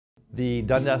The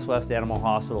Dundas West Animal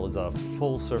Hospital is a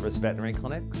full-service veterinary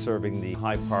clinic serving the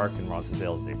Hyde Park and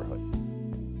Roncesvalles neighborhood.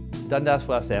 Dundas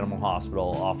West Animal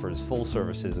Hospital offers full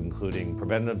services including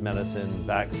preventative medicine,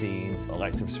 vaccines,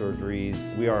 elective surgeries.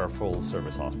 We are a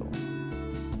full-service hospital.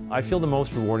 I feel the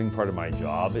most rewarding part of my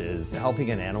job is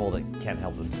helping an animal that can't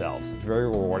help themselves. It's very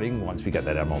rewarding once we get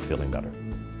that animal feeling better.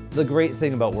 The great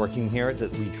thing about working here is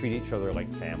that we treat each other like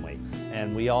family,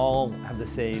 and we all have the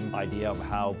same idea of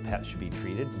how pets should be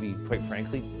treated. We, quite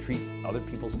frankly, treat other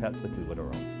people's pets like we would our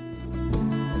own.